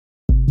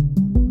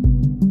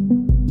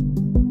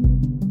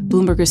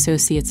Bloomberg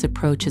Associates'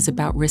 approach is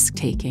about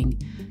risk-taking,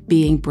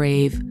 being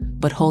brave,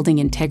 but holding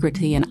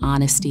integrity and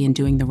honesty and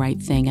doing the right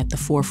thing at the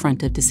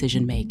forefront of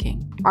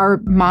decision-making.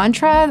 Our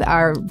mantra,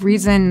 our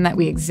reason that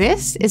we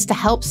exist, is to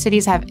help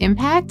cities have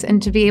impact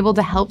and to be able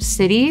to help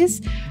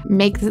cities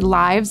make the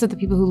lives of the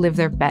people who live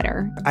there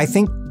better. I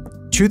think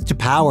truth to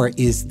power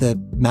is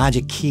the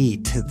magic key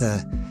to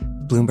the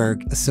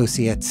Bloomberg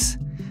Associates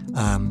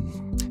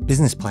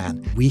business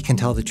plan. We can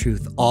tell the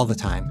truth all the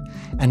time,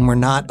 and we're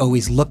not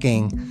always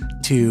looking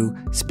to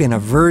spin a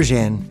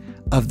version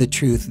of the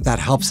truth that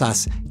helps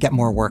us get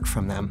more work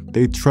from them.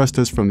 They trust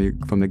us from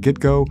the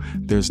get-go.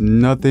 There's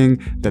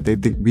nothing that they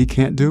think we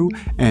can't do,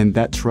 and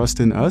that trust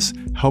in us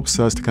helps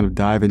us to kind of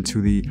dive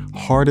into the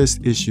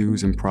hardest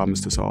issues and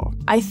problems to solve.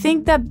 I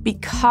think that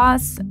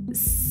because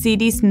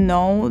cities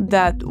know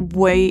that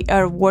we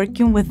are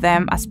working with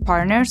them as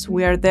partners,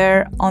 we are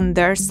there on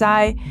their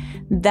side,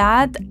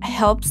 that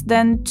helps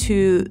them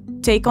to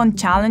take on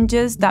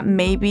challenges that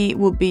maybe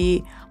would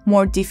be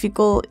more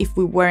difficult if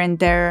we weren't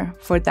there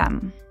for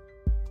them.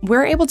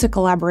 We're able to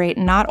collaborate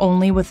not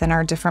only within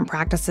our different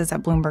practices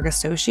at Bloomberg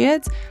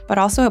Associates, but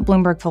also at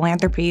Bloomberg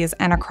Philanthropies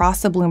and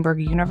across the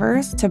Bloomberg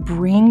universe to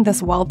bring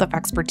this wealth of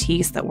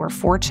expertise that we're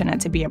fortunate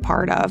to be a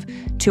part of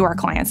to our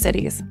client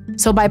cities.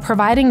 So by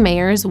providing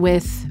mayors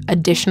with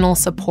additional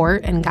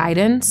support and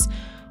guidance,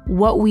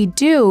 what we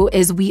do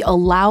is we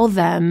allow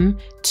them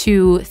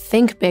to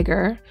think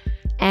bigger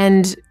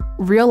and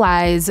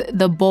realize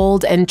the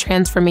bold and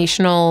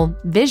transformational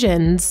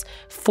visions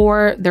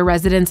for their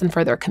residents and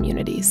for their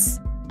communities.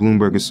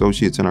 Bloomberg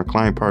Associates and our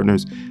client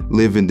partners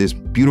live in this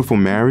beautiful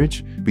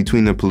marriage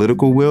between the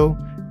political will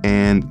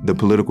and the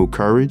political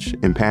courage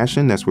and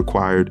passion that's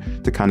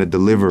required to kind of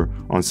deliver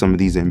on some of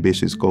these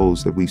ambitious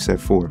goals that we've set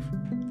forth.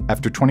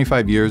 After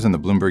 25 years in the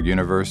Bloomberg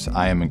universe,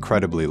 I am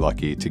incredibly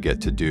lucky to get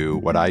to do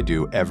what I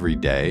do every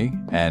day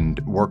and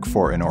work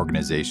for an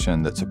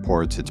organization that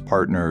supports its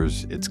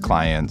partners, its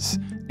clients,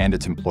 and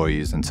its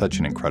employees in such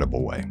an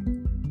incredible way.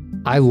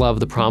 I love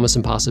the promise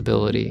and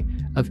possibility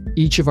of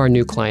each of our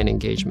new client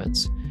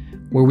engagements,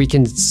 where we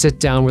can sit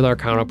down with our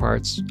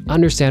counterparts,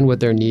 understand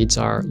what their needs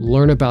are,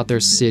 learn about their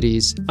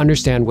cities,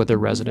 understand what their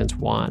residents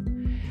want,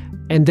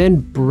 and then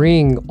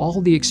bring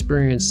all the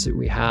experience that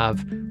we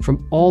have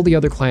from all the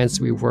other clients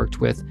that we've worked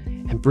with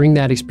and bring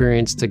that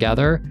experience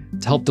together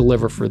to help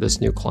deliver for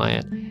this new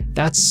client.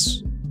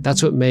 That's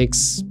what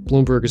makes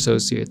Bloomberg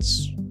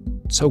Associates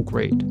so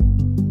great.